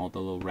segregate them. All the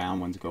little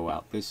round ones go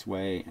out this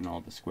way, and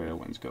all the square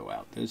ones go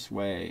out this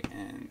way.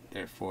 And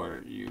therefore,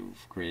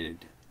 you've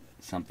created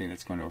something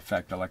that's going to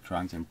affect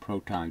electrons and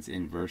protons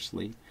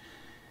inversely.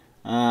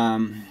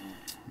 And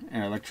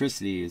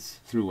electricity is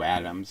through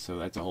atoms, so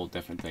that's a whole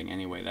different thing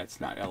anyway. That's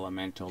not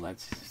elemental.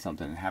 That's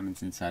something that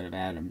happens inside of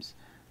atoms,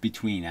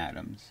 between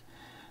atoms.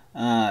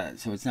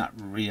 So it's not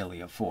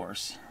really a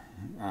force.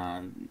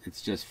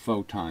 It's just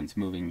photons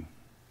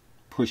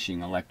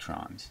pushing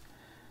electrons.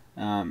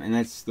 And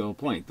that's the whole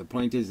point. The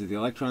point is that the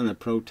electron and the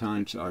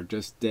protons are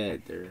just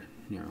dead.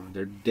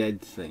 They're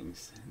dead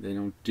things. They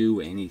don't do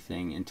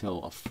anything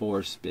until a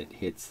force bit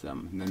hits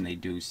them, and then they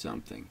do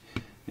something.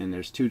 And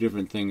there's two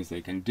different things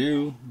they can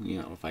do.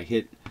 If I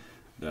hit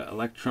the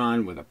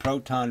electron with a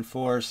proton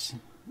force,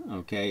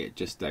 it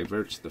just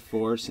diverts the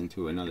force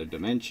into another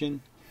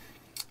dimension.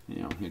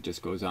 You know, it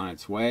just goes on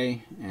its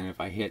way. And if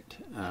I hit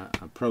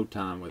a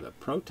proton with a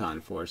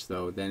proton force,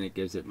 though, then it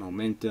gives it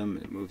momentum.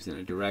 It moves in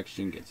a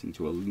direction, gets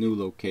into a new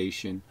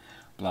location,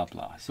 blah,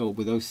 blah. So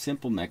with those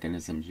simple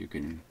mechanisms, you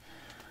can,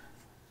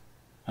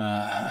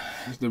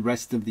 the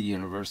rest of the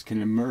universe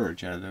can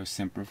emerge out of those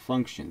simple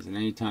functions. And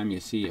anytime you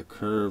see a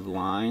curved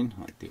line,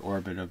 like the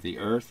orbit of the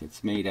Earth,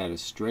 it's made out of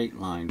straight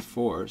line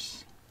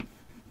force.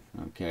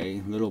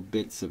 Okay, little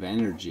bits of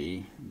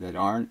energy that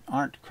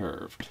aren't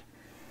curved.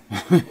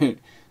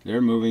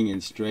 They're moving in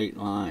straight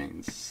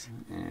lines,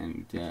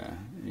 and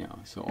you know,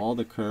 so all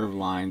the curved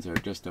lines are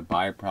just a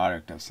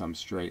byproduct of some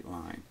straight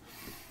line,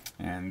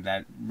 and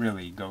that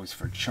really goes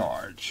for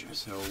charge.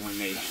 So when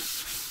they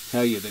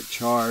tell you that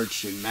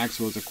charge in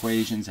Maxwell's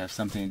equations have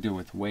something to do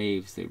with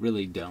waves, they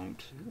really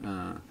don't.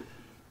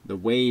 The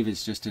wave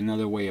is just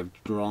another way of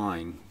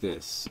drawing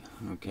this.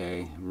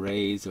 Okay,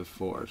 rays of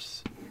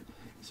force.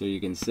 So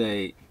you can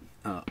say,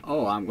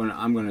 oh, I'm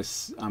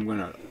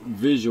gonna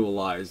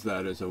visualize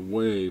that as a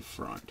wave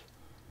front,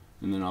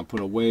 and then I'll put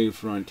a wave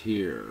front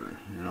here,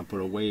 and I'll put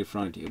a wave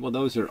front here. Well,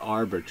 those are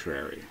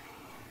arbitrary,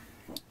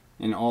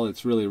 and all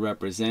it's really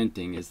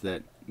representing is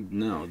that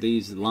no,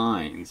 these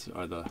lines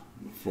are the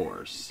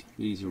force,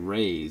 these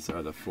rays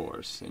are the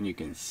force, and you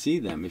can see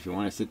them. If you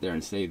want to sit there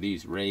and say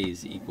these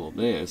rays equal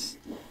this,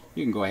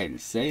 you can go ahead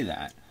and say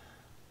that,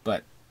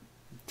 but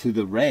to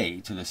the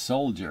ray, to the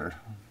soldier,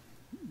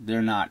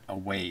 they're not a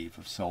wave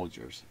of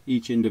soldiers.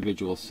 Each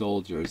individual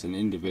soldier is an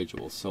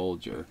individual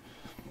soldier,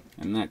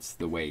 and that's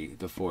the way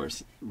the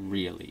force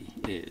really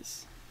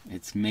is.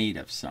 It's made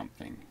of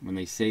something. When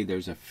they say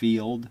there's a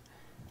field,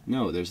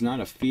 no, there's not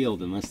a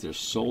field unless there's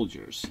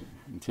soldiers.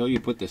 Until you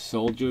put the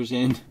soldiers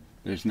in,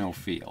 there's no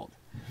field.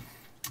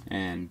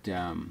 And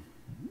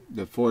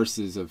the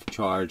forces of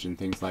charge and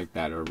things like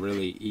that are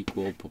really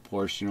equal,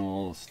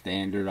 proportional,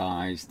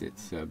 standardized.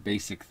 It's a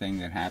basic thing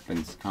that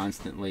happens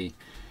constantly.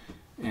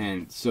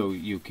 And so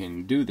you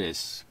can do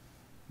this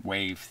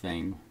wave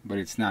thing, but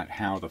it's not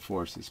how the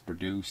force is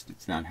produced.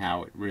 It's not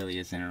how it really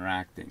is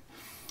interacting.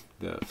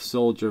 The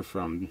soldier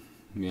from,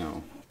 you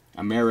know,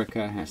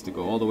 America has to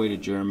go all the way to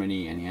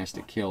Germany, and he has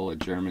to kill a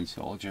German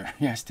soldier.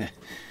 He has to,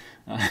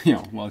 you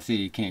know, well, see,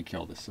 you can't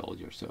kill the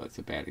soldier, so it's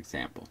a bad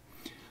example.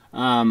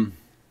 But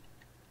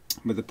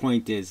the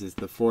point is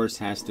the force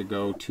has to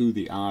go to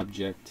the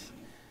object.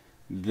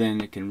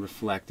 Then it can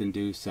reflect and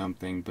do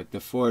something, but the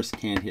force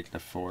can't hit the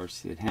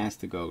force. It has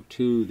to go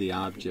to the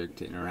object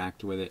to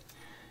interact with it,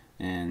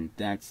 and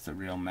that's the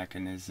real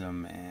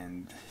mechanism.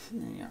 And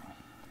you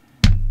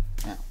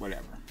know,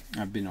 whatever.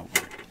 I've been over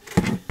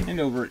it and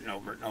over it and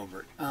over it and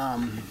over it.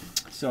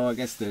 So I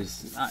guess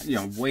there's you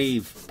know,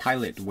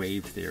 pilot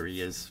wave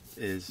theory is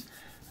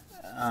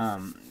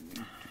I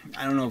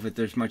don't know if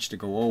there's much to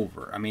go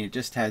over. I mean, it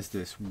just has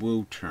this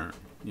woo term.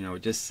 You know,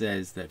 it just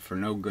says that for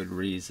no good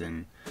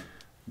reason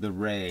the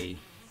ray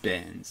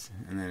bends,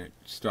 and then it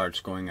starts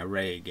going a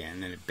ray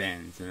again, then it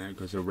bends, and then it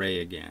goes a ray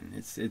again.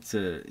 It's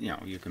a, you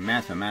know, you can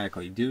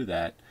mathematically do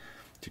that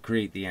to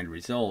create the end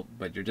result,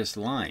 but you're just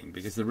lying,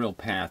 because the real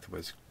path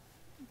was,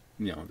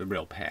 you know, the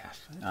real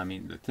path. I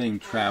mean, the thing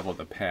traveled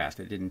the path.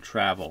 It didn't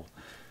travel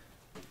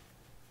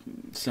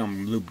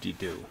some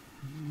loop-de-doo.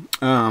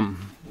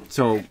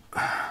 So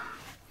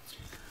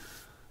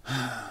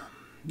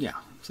yeah,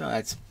 so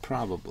that's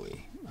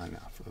probably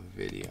enough of a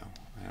video.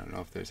 I don't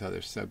know if there's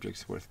other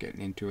subjects worth getting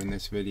into in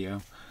this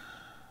video.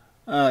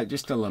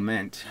 Just a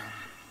lament.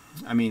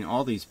 I mean,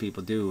 all these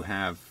people do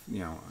have, you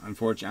know,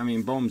 unfortunately, I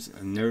mean, Bohm's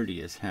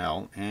nerdy as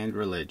hell and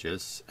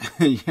religious,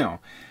 you know,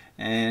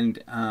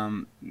 and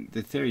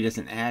the theory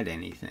doesn't add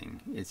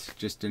anything. It's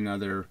just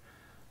another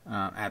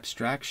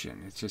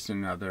abstraction. It's just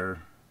another,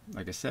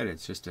 like I said,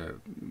 it's just a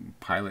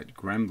pilot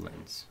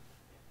gremlins,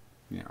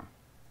 you know.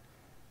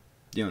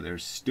 You know,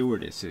 there's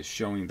stewardesses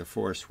showing the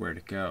force where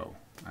to go.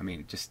 I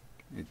mean,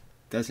 it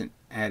doesn't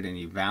add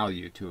any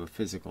value to a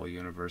physical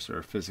universe or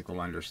a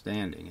physical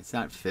understanding. It's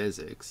not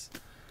physics,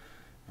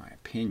 my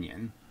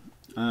opinion.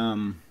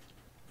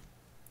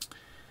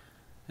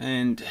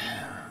 And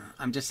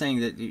I'm just saying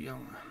that, you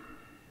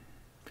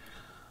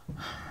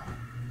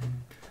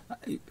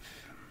know,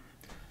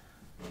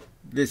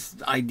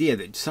 this idea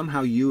that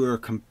somehow you are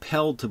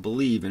compelled to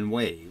believe in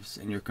waves,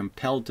 and you're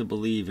compelled to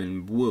believe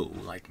in woo,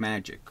 like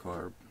magic,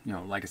 or, you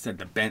know, like I said,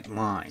 the bent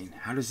line.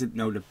 How does it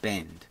know to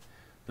bend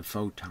the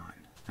photon?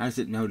 How does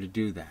it know to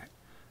do that?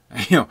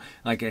 You know,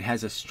 like it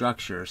has a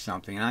structure or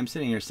something. And I'm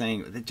sitting here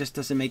saying that just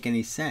doesn't make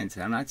any sense.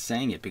 And I'm not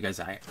saying it because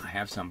I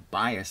have some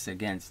bias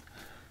against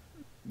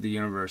the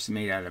universe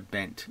made out of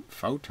bent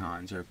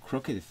photons or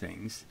crooked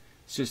things.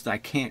 It's just I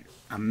can't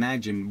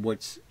imagine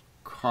what's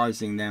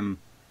causing them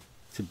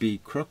to be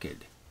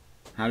crooked.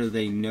 How do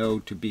they know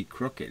to be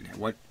crooked?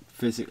 What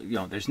physical, you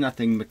know, there's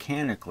nothing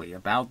mechanically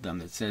about them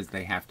that says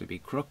they have to be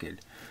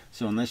crooked.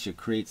 So unless you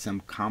create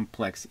some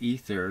complex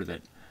ether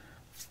that,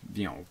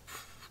 you know,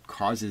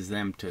 causes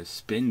them to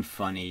spin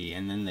funny,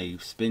 and then they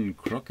spin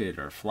crooked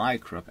or fly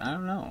crooked, I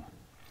don't know.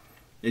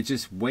 It's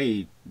just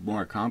way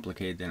more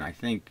complicated than I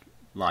think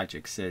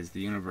logic says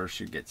the universe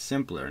should get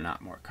simpler,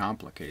 not more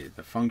complicated.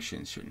 The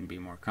functions shouldn't be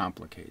more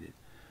complicated.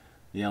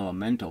 The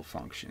elemental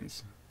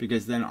functions,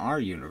 because then our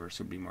universe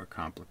would be more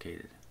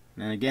complicated.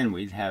 And again,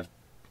 we'd have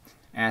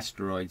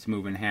asteroids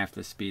moving half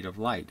the speed of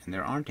light, and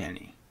there aren't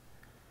any.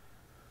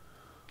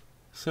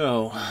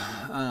 So,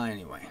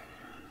 anyway.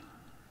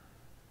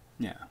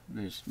 Yeah,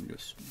 there's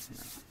just,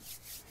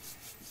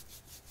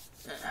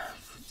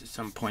 at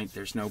some point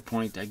there's no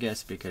point, I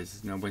guess,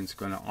 because no one's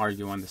going to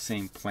argue on the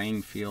same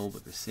playing field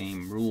with the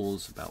same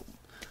rules about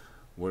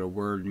what a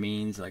word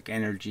means, like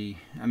energy.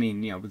 I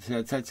mean,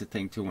 that's the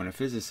thing too. When a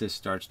physicist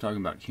starts talking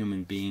about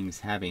human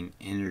beings having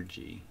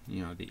energy,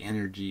 the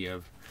energy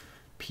of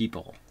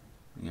people,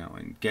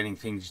 and getting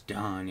things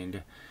done,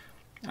 and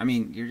I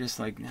mean, you're just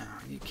like, no,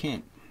 you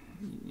can't,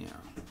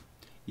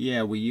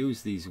 Yeah, we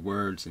use these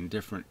words in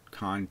different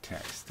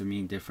contexts to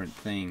mean different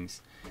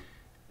things.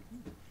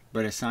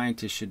 But a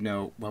scientist should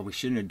know, well, we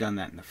shouldn't have done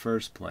that in the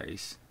first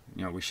place.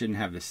 We shouldn't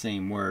have the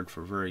same word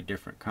for very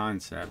different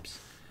concepts.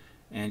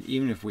 And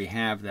even if we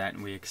have that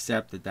and we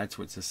accept that that's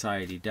what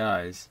society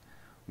does,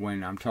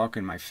 when I'm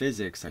talking my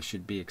physics, I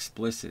should be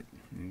explicit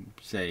and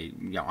say,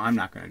 I'm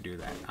not going to do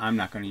that. I'm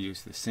not going to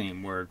use the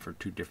same word for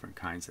two different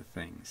kinds of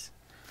things.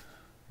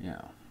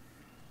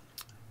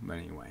 But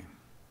anyway.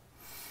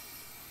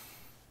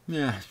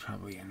 Yeah, it's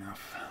probably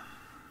enough.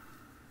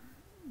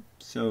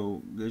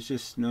 So there's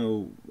just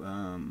no,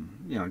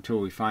 until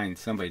we find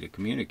somebody to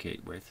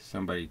communicate with,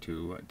 somebody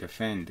to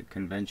defend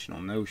conventional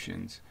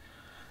notions,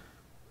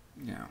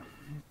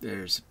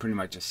 there's pretty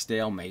much a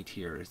stalemate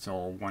here. It's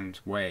all one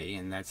way,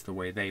 and that's the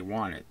way they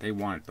want it. They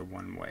want it the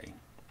one way.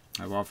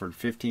 I've offered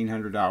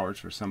 $1,500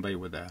 for somebody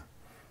with a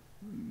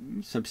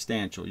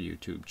substantial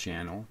YouTube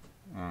channel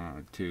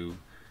to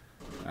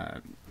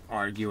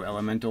argue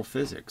elemental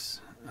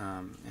physics.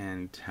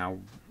 And how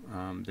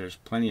there's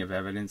plenty of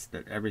evidence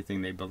that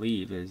everything they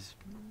believe is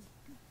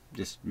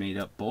just made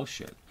up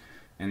bullshit.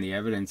 And the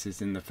evidence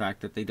is in the fact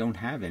that they don't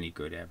have any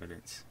good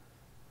evidence.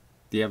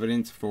 The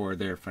evidence for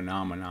their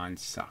phenomenon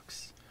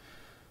sucks.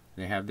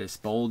 They have this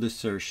bold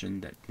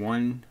assertion that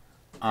one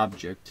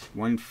object,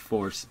 one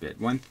force bit,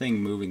 one thing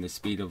moving the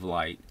speed of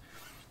light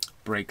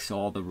breaks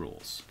all the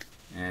rules.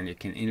 And it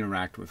can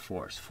interact with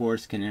force.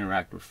 Force can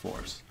interact with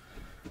force.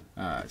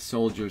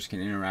 Soldiers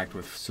can interact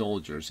with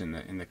soldiers in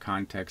the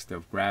context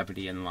of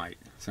gravity and light.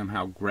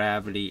 Somehow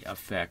gravity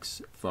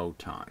affects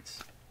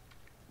photons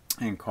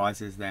and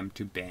causes them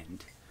to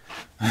bend.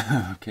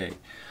 Okay,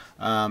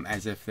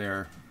 as if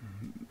they're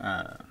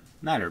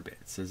matter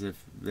bits, as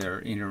if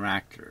they're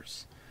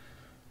interactors.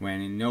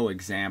 When in no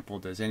example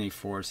does any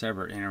force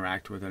ever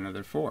interact with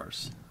another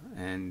force.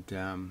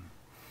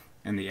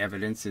 And the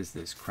evidence is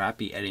this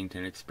crappy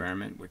Eddington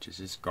experiment, which is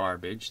just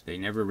garbage. They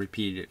never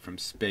repeated it from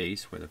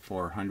space with a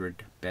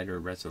 400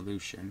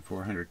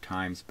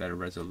 times better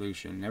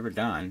resolution. Never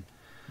done.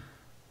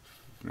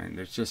 And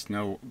there's just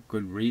no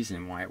good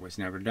reason why it was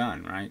never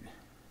done, right?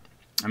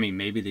 I mean,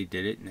 maybe they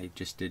did it and they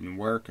just didn't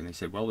work. And they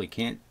said, well, we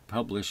can't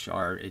publish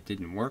our it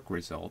didn't work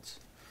results.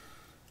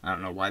 I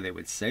don't know why they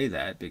would say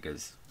that,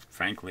 because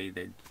frankly,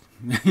 they'd,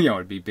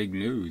 it'd be big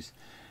news.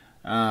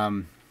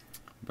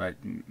 But,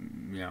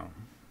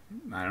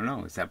 I don't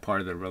know. Is that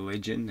part of the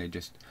religion? They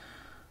just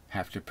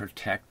have to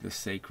protect the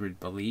sacred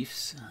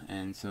beliefs,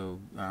 and so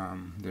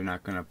they're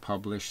not going to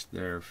publish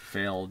their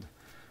failed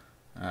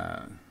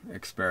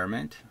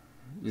experiment.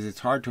 Because it's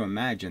hard to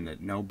imagine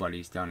that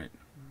nobody's done it.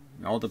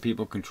 All the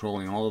people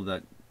controlling all of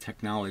that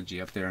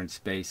technology up there in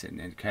space, and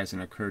it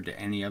hasn't occurred to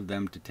any of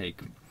them to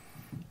take,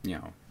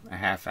 a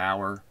half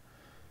hour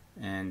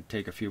and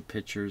take a few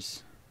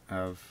pictures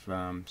of,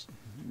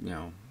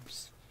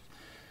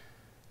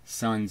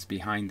 suns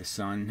behind the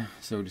sun,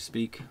 so to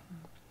speak.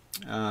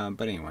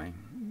 But anyway,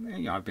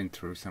 I've been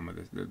through some of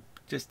the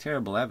just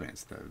terrible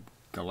evidence. The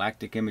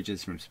galactic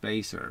images from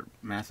space are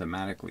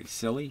mathematically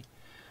silly.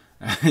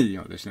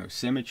 There's no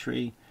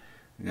symmetry.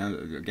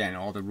 Again,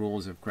 all the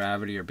rules of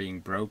gravity are being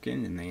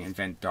broken, and they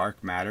invent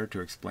dark matter to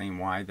explain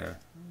why the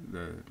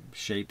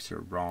shapes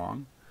are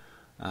wrong.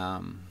 I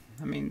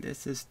mean,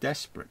 this is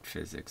desperate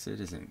physics. It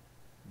isn't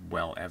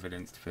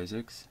well-evidenced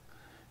physics.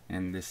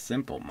 And this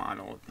simple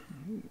model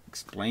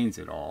explains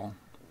it all.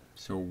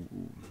 So,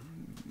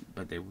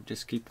 but they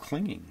just keep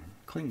clinging.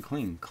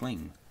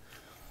 Cling.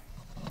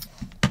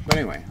 But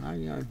anyway,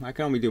 I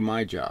can only do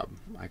my job.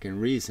 I can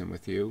reason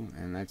with you,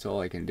 and that's all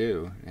I can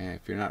do. And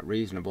if you're not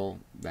reasonable,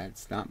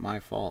 that's not my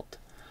fault.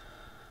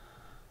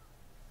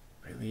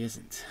 It really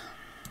isn't.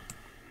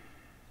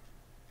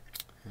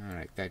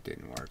 Alright, that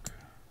didn't work.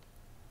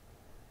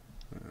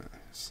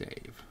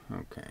 Save.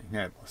 Okay.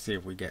 Yeah, we'll see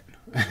if we get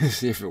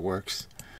see if it works.